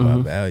worth and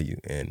my value.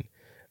 And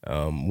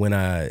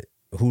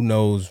who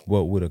knows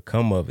what would have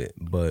come of it,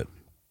 but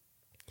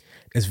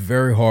it's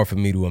very hard for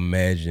me to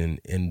imagine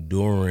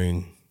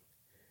enduring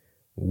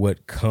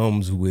what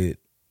comes with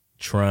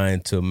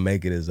trying to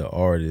make it as an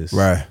artist.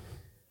 Right.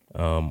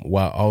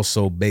 While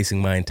also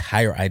basing my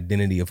entire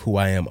identity of who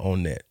I am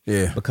on that.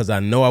 Yeah. Because I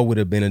know I would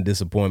have been a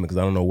disappointment because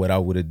I don't know what I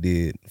would have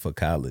did for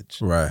college.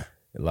 Right.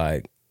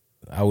 Like,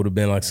 I would have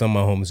been like some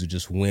of my homies who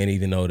just went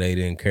even though they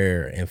didn't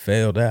care and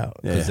failed out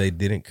because they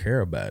didn't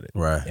care about it.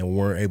 Right. And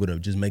weren't able to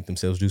just make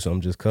themselves do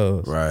something just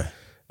cause. Right.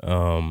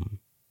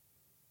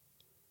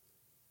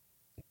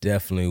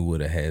 Definitely would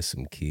have had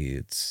some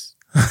kids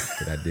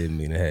that I didn't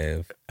mean to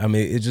have. I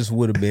mean, it just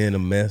would have been a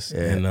mess.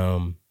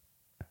 Yeah.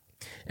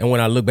 And when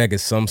I look back at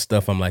some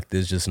stuff, I'm like,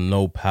 there's just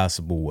no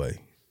possible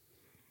way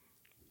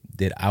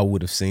that I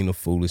would have seen the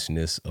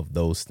foolishness of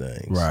those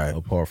things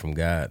apart from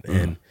God.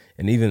 And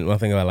even one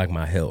thing about like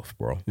my health,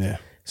 bro. Yeah.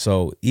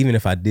 So even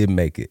if I did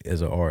make it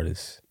as an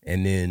artist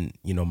and then,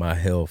 you know, my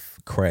health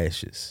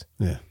crashes,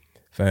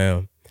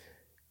 fam,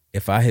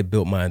 if I had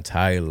built my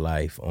entire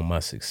life on my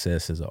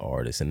success as an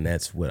artist and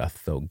that's what I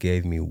felt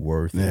gave me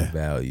worth and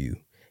value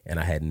and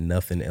I had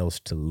nothing else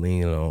to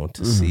lean on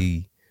to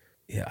see,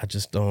 I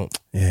just don't,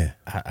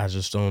 I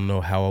just don't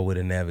know how I would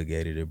have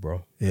navigated it,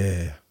 bro.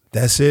 Yeah,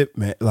 that's it,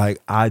 man.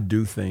 Like, I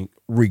do think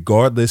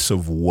regardless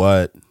of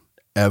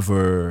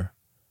whatever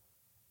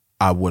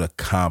I would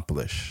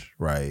accomplish,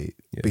 right?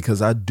 Yeah.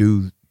 Because I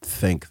do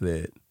think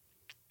that,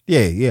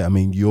 I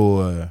mean,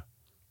 you're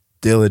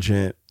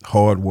diligent,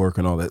 hard work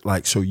and all that.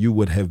 Like, so you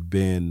would have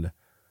been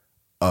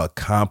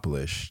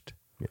accomplished.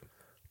 Yeah.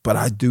 But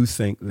I do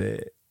think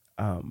that,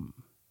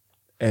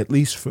 at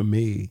least for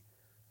me,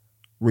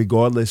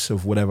 regardless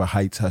of whatever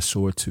heights I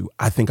soar to,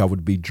 I think I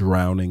would be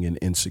drowning in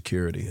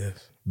insecurity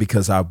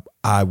because it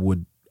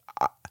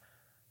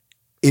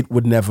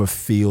would never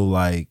feel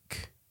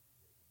like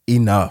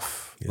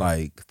enough. Yeah.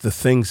 Like the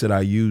things that I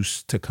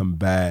use to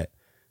combat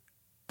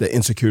the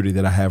insecurity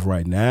that I have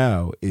right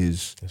now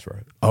is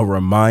a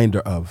reminder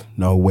of,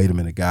 no, wait a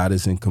minute, God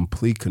is in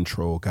complete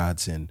control.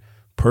 God's in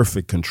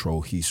perfect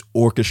control. He's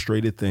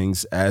orchestrated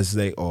things as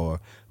they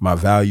are. My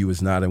value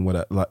is not in what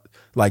I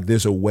like.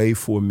 There's a way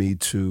for me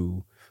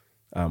to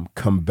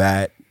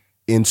combat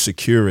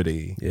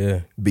insecurity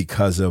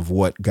because of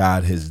what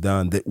God has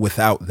done. That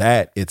without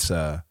that, it's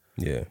I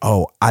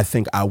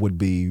think I would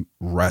be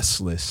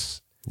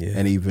restless. Yeah.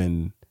 And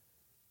even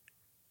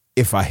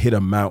if I hit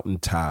a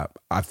mountaintop,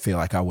 I feel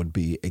like I would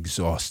be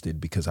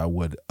exhausted because I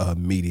would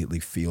immediately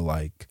feel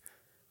like,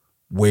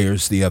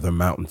 where's the other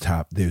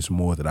mountaintop? There's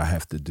more that I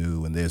have to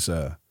do. And there's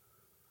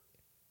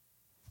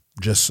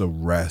just a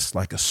rest,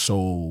 like a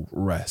soul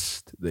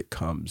rest that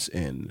comes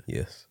in.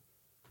 Yes.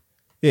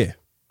 Yeah.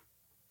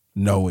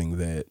 Knowing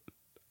that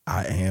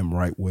I am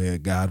right where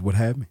God would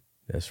have me.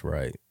 That's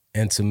right.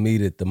 And to me,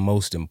 that the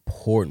most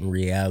important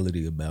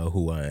reality about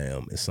who I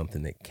am is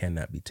something that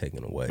cannot be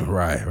taken away.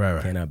 Right.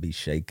 Cannot be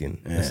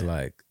shaken. Yeah. It's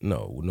like,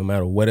 no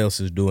matter what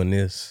else is doing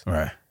this,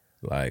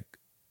 like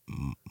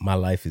my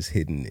life is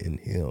hidden in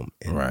him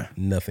and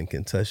nothing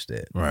can touch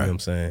that. You know what I'm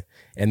saying?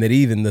 And that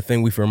even the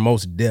thing we fear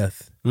most,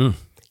 death,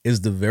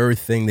 is the very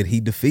thing that he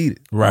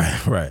defeated.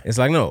 Right. It's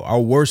like, no, our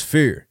worst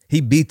fear,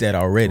 he beat that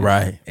already.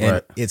 Right.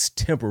 And it's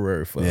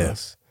temporary for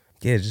us.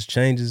 it just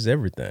changes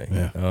everything.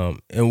 Yeah.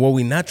 And what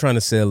we're not trying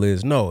to sell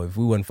is, no, if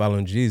we wasn't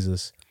following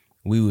Jesus,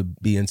 we would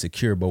be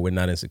insecure, but we're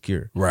not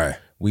insecure. Right.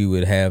 We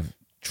would have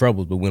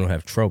troubles, but we don't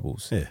have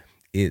troubles. Yeah.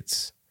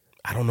 It's,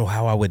 I don't know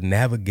how I would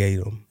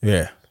navigate them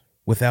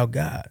without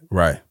God.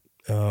 Right.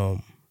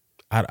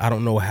 I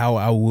don't know how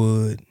I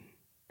would,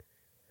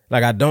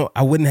 like,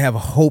 I wouldn't have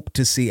hope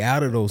to see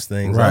out of those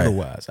things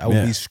otherwise. I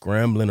would be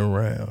scrambling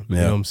around. You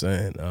know what I'm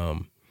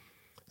saying?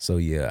 So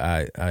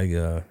yeah,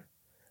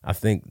 I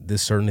think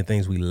there's certainly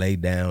things we lay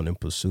down in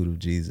pursuit of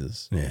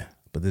Jesus. Yeah.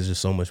 But there's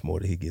just so much more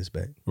that he gives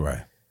back.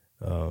 Right.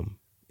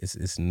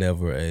 It's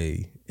never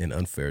an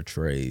unfair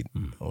trade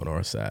on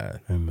our side.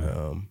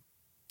 Amen.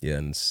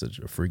 And it's such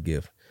a free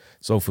gift.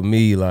 So for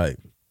me, like,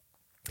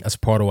 that's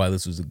part of why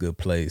this was a good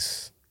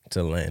place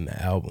to land the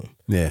album.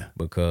 Yeah.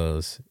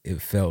 Because it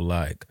felt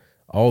like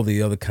all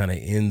the other kind of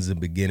ends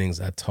and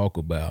beginnings I talk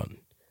about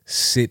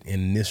sit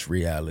in this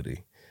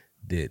reality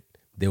that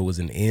there was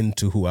an end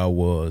to who I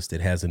was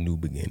that has a new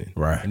beginning.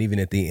 Right. And even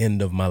at the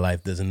end of my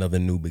life, there's another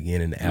new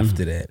beginning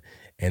after that.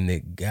 And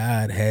that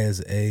God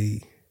has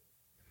I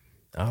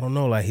don't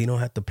know, like, he don't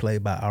have to play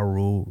by our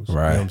rules.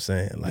 Right. You know what I'm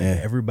saying? Like,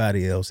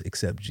 everybody else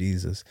except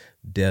Jesus,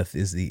 death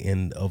is the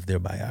end of their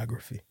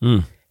biography.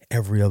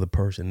 Every other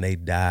person, they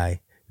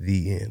die,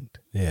 the end.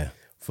 Yeah.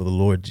 For the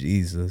Lord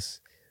Jesus,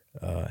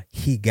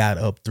 he got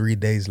up 3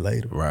 days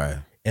later. Right.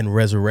 And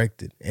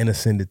resurrected and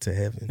ascended to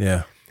heaven.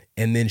 Yeah.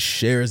 And then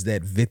shares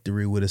that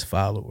victory with his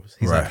followers.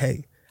 He's like,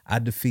 hey, I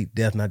defeat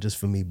death not just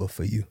for me, but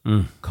for you.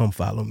 Come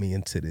follow me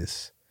into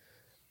this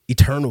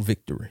eternal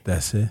victory.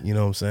 That's it. You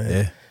know what I'm saying?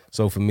 Yeah.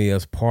 So for me,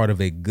 it's part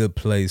of a good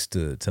place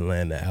to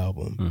land the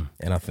album.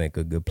 And I think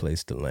a good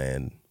place to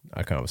land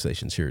our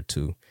conversations here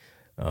too.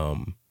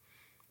 The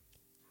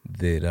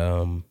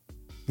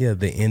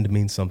end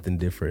means something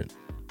different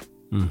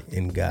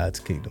in God's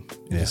kingdom.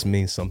 It just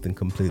means something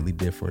completely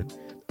different.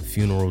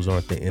 Funerals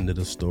aren't the end of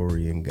the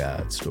story in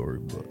God's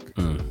storybook.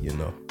 You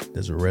know,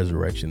 there's a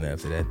resurrection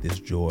after that, there's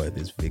joy,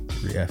 there's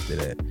victory after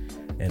that.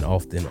 And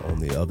often on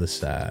the other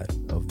side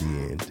of the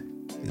end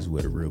is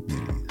where the real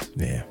beauty is.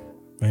 Yeah.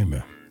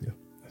 Amen. Yeah.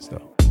 That's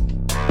dope.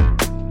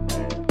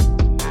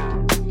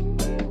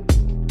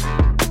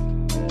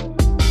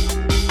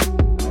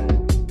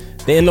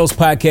 The In Those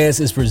Podcast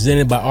is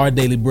presented by Our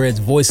Daily Bread's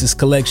Voices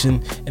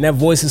Collection, and that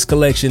Voices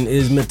Collection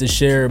is meant to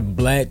share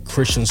Black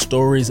Christian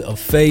stories of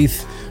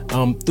faith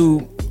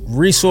through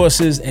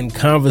resources and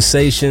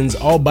conversations,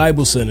 all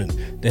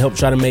Bible-centered, to help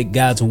try to make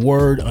God's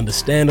word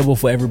understandable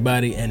for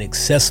everybody and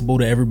accessible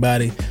to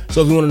everybody.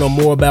 So if you want to know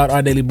more about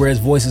Our Daily Bread's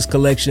Voices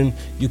Collection,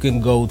 you can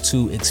go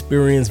to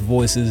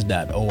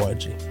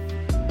experiencevoices.org.